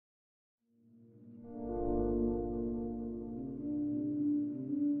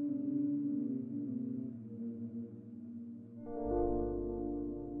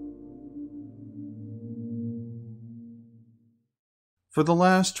For the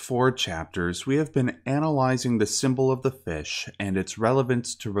last 4 chapters, we have been analyzing the symbol of the fish and its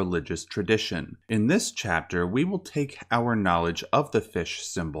relevance to religious tradition. In this chapter, we will take our knowledge of the fish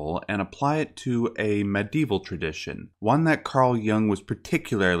symbol and apply it to a medieval tradition, one that Carl Jung was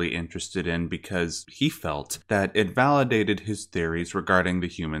particularly interested in because he felt that it validated his theories regarding the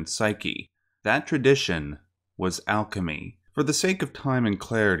human psyche. That tradition was alchemy. For the sake of time and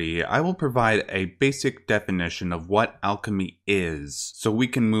clarity, I will provide a basic definition of what alchemy is, so we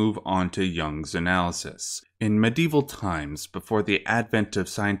can move on to Jung's analysis. In medieval times, before the advent of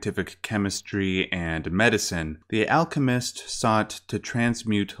scientific chemistry and medicine, the alchemist sought to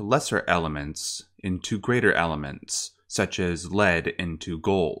transmute lesser elements into greater elements, such as lead into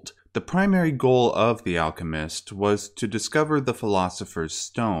gold. The primary goal of the alchemist was to discover the philosopher's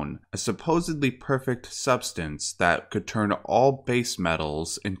stone, a supposedly perfect substance that could turn all base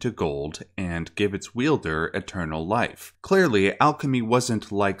metals into gold and give its wielder eternal life. Clearly, alchemy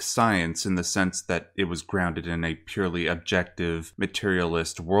wasn't like science in the sense that it was grounded in a purely objective,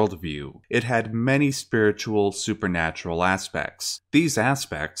 materialist worldview. It had many spiritual, supernatural aspects. These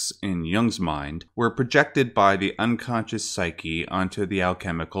aspects, in Jung's mind, were projected by the unconscious psyche onto the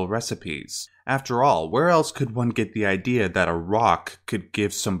alchemical recipes. After all, where else could one get the idea that a rock could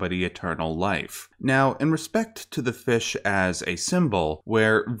give somebody eternal life? Now, in respect to the fish as a symbol,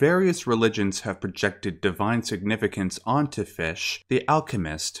 where various religions have projected divine significance onto fish, the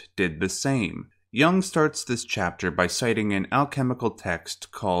alchemist did the same. Jung starts this chapter by citing an alchemical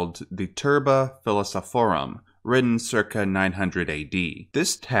text called the Turba Philosophorum, written circa 900 AD.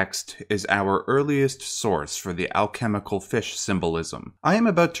 This text is our earliest source for the alchemical fish symbolism. I am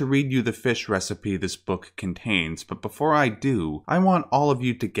about to read you the fish recipe this book contains, but before I do, I want all of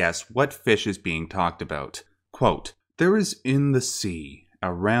you to guess what fish is being talked about. Quote, "There is in the sea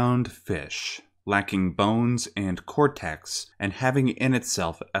a round fish, lacking bones and cortex, and having in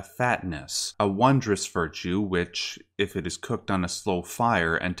itself a fatness, a wondrous virtue which, if it is cooked on a slow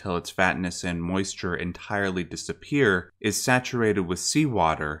fire until its fatness and moisture entirely disappear, is saturated with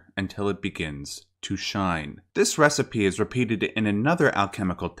seawater until it begins to shine." This recipe is repeated in another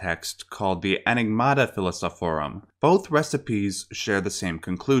alchemical text called the Enigmata Philosophorum. Both recipes share the same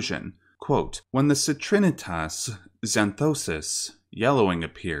conclusion. Quote, "When the citrinitas xanthosis yellowing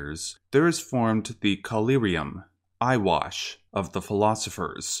appears, there is formed the collyrium, eyewash, of the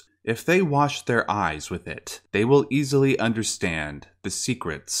philosophers. If they wash their eyes with it, they will easily understand the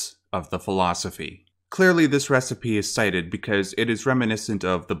secrets of the philosophy." Clearly, this recipe is cited because it is reminiscent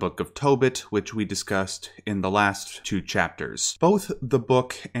of the Book of Tobit, which we discussed in the last 2 chapters. Both the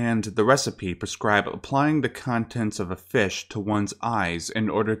book and the recipe prescribe applying the contents of a fish to one's eyes in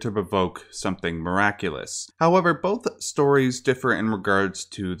order to provoke something miraculous. However, both stories differ in regards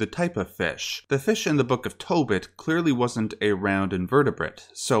to the type of fish. The fish in the Book of Tobit clearly wasn't a round invertebrate,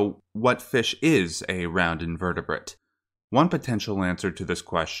 so what fish is a round invertebrate? One potential answer to this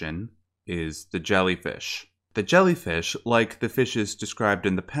question is the jellyfish. The jellyfish, like the fishes described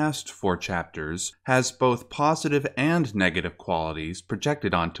in the past 4 chapters, has both positive and negative qualities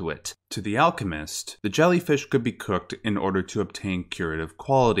projected onto it. To the alchemist, the jellyfish could be cooked in order to obtain curative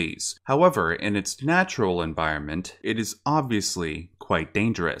qualities. However, in its natural environment, it is obviously quite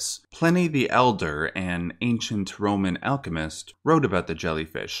dangerous. Pliny the Elder, an ancient Roman alchemist, wrote about the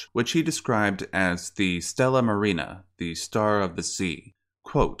jellyfish, which he described as the Stella Marina, the star of the sea.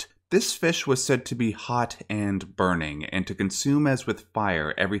 Quote, "This fish was said to be hot and burning, and to consume as with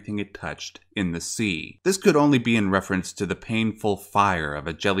fire everything it touched in the sea." This could only be in reference to the painful fire of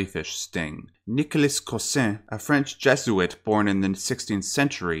a jellyfish sting. Nicolas Cossin, a French Jesuit born in the 16th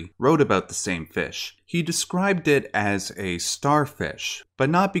century, wrote about the same fish. He described it as a starfish, but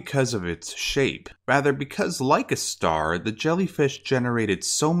not because of its shape. Rather, because like a star, the jellyfish generated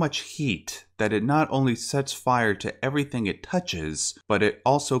so much heat that it not only sets fire to everything it touches, but it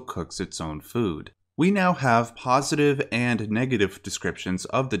also cooks its own food. We now have positive and negative descriptions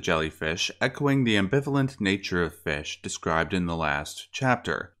of the jellyfish, echoing the ambivalent nature of fish described in the last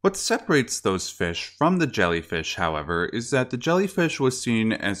chapter. What separates those fish from the jellyfish, however, is that the jellyfish was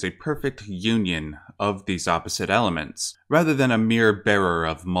seen as a perfect union of these opposite elements, rather than a mere bearer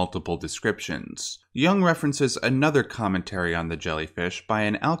of multiple descriptions. Jung references another commentary on the jellyfish by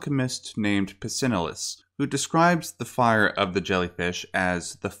an alchemist named Pacinellus, who describes the fire of the jellyfish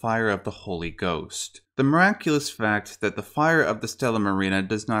as the fire of the Holy Ghost. The miraculous fact that the fire of the Stella Marina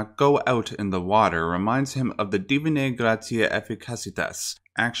does not go out in the water reminds him of the Divinae Gratia Efficacitas,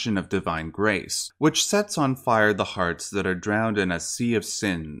 action of divine grace, which sets on fire the hearts that are drowned in a sea of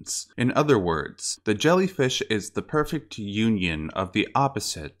sins. In other words, the jellyfish is the perfect union of the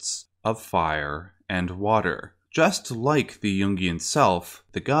opposites of fire and water. Just like the Jungian self,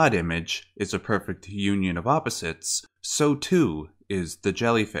 the God image is a perfect union of opposites, so too is the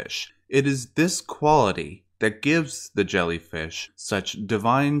jellyfish. It is this quality that gives the jellyfish such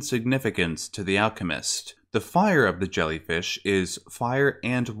divine significance to the alchemist. The fire of the jellyfish is fire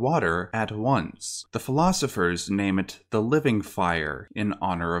and water at once. The philosophers name it the living fire in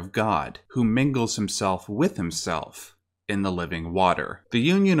honor of God, who mingles himself with himself in the living water. The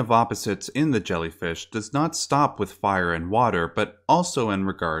union of opposites in the jellyfish does not stop with fire and water, but also in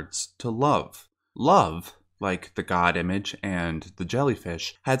regards to love. Love, like the God image and the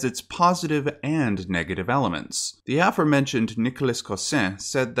jellyfish, has its positive and negative elements. The aforementioned Nicolas Cossin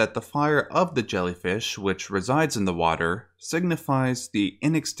said that the fire of the jellyfish, which resides in the water, signifies the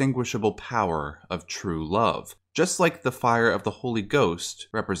inextinguishable power of true love, just like the fire of the Holy Ghost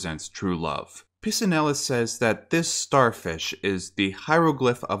represents true love. Piscinellus says that this starfish is the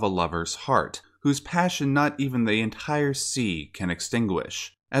hieroglyph of a lover's heart, whose passion not even the entire sea can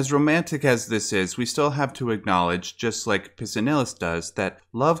extinguish. As romantic as this is, we still have to acknowledge, just like Piscinellus does, that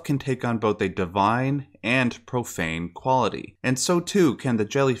love can take on both a divine and profane quality, and so too can the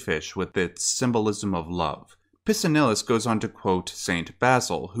jellyfish with its symbolism of love. Piscinellus goes on to quote Saint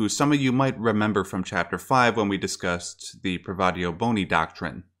Basil, who some of you might remember from chapter 5 when we discussed the Privatio Boni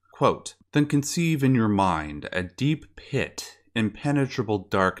doctrine. Quote, "Then conceive in your mind a deep pit, impenetrable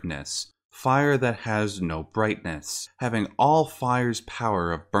darkness, fire that has no brightness, having all fire's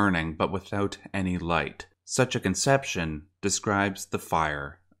power of burning but without any light. Such a conception describes the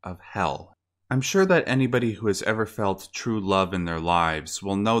fire of hell." I'm sure that anybody who has ever felt true love in their lives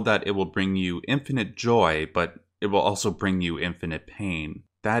will know that it will bring you infinite joy, but it will also bring you infinite pain.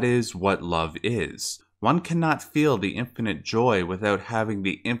 That is what love is. One cannot feel the infinite joy without having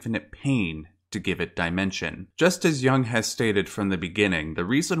the infinite pain to give it dimension. Just as Jung has stated from the beginning, the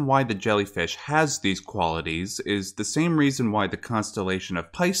reason why the jellyfish has these qualities is the same reason why the constellation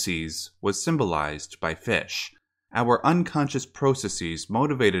of Pisces was symbolized by fish. Our unconscious processes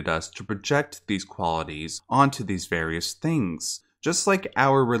motivated us to project these qualities onto these various things. Just like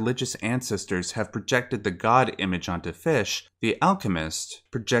our religious ancestors have projected the God image onto fish, the alchemist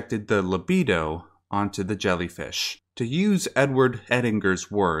projected the libido onto the jellyfish. To use Edward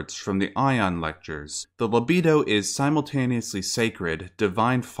Edinger's words from the Aion lectures, the libido is simultaneously sacred,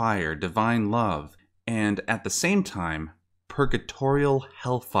 divine fire, divine love, and at the same time, purgatorial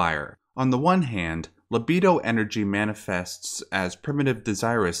hellfire. On the one hand, libido energy manifests as primitive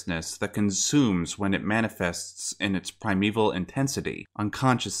desirousness that consumes when it manifests in its primeval intensity,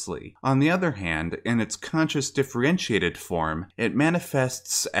 unconsciously. On the other hand, in its conscious differentiated form, it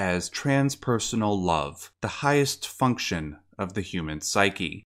manifests as transpersonal love, the highest function of the human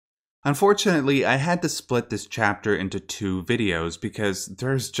psyche. Unfortunately, I had to split this chapter into 2 videos because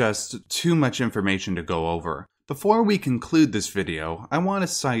there's just too much information to go over. Before we conclude this video, I want to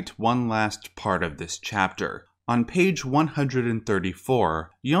cite one last part of this chapter. On page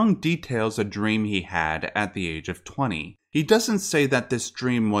 134, Jung details a dream he had at the age of 20. He doesn't say that this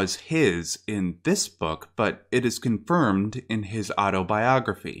dream was his in this book, but it is confirmed in his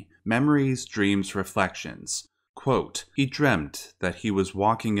autobiography, Memories, Dreams, Reflections. Quote, "He dreamt that he was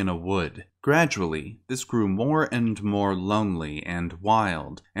walking in a wood. Gradually, this grew more and more lonely and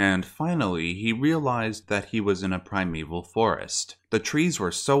wild, and finally he realized that he was in a primeval forest. The trees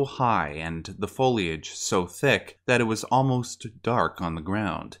were so high and the foliage so thick that it was almost dark on the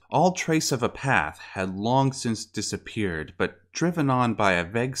ground. All trace of a path had long since disappeared, but driven on by a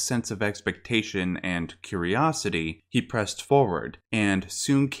vague sense of expectation and curiosity, he pressed forward, and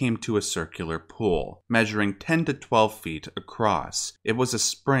soon came to a circular pool, measuring 10 to 12 feet across. It was a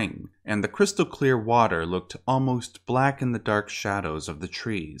spring, and the crystal clear water looked almost black in the dark shadows of the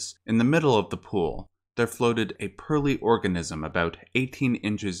trees. In the middle of the pool, there floated a pearly organism about 18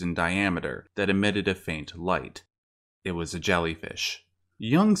 inches in diameter that emitted a faint light. It was a jellyfish."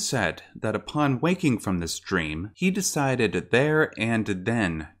 Jung said that upon waking from this dream, he decided there and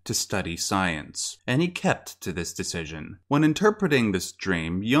then to study science, and he kept to this decision. When interpreting this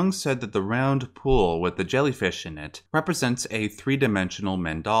dream, Jung said that the round pool with the jellyfish in it represents a 3-dimensional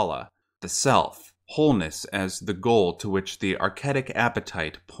mandala, the self, wholeness as the goal to which the archetic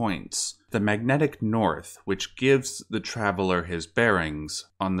appetite points, the magnetic north which gives the traveler his bearings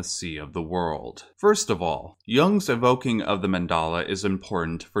on the sea of the world. First of all, Jung's evoking of the mandala is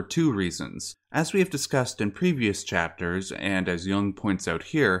important for 2 reasons. As we have discussed in previous chapters, and as Jung points out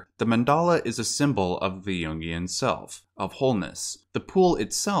here, the mandala is a symbol of the Jungian self, of wholeness. The pool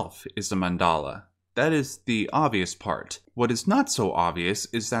itself is a mandala. That is the obvious part. What is not so obvious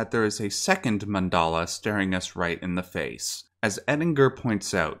is that there is a second mandala staring us right in the face. As Edinger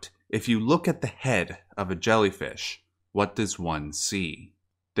points out, If you look at the head of a jellyfish, what does one see?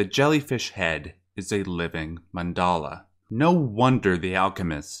 The jellyfish head is a living mandala. No wonder the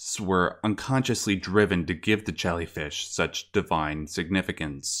alchemists were unconsciously driven to give the jellyfish such divine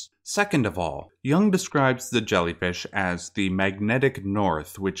significance. Second of all, Jung describes the jellyfish as the magnetic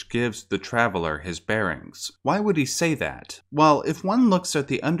north which gives the traveler his bearings. Why would he say that? Well, if one looks at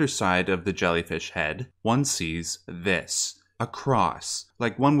the underside of the jellyfish head, one sees this, a cross,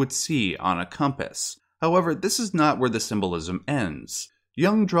 like one would see on a compass. However, this is not where the symbolism ends.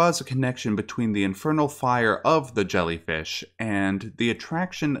 Jung draws a connection between the infernal fire of the jellyfish and the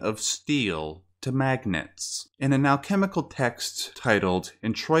attraction of steel to magnets. In an alchemical text titled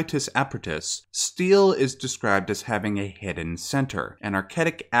Introitus Apertus, steel is described as having a hidden center, an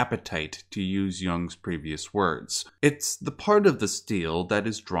archetic appetite, to use Jung's previous words. It's the part of the steel that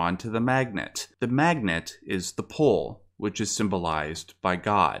is drawn to the magnet. The magnet is the pole, which is symbolized by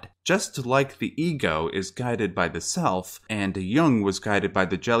God. Just like the ego is guided by the self, and Jung was guided by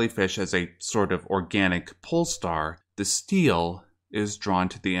the jellyfish as a sort of organic pole star, the steel is drawn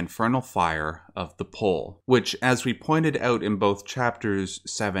to the infernal fire of the pole, which, as we pointed out in both chapters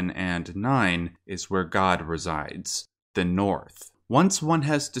 7 and 9, is where God resides, the north. Once one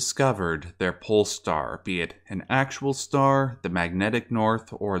has discovered their pole star, be it an actual star, the magnetic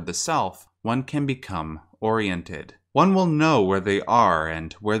north, or the self, one can become oriented. One will know where they are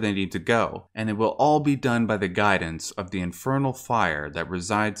and where they need to go, and it will all be done by the guidance of the infernal fire that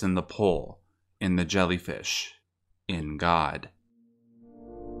resides in the pole, in the jellyfish, in God.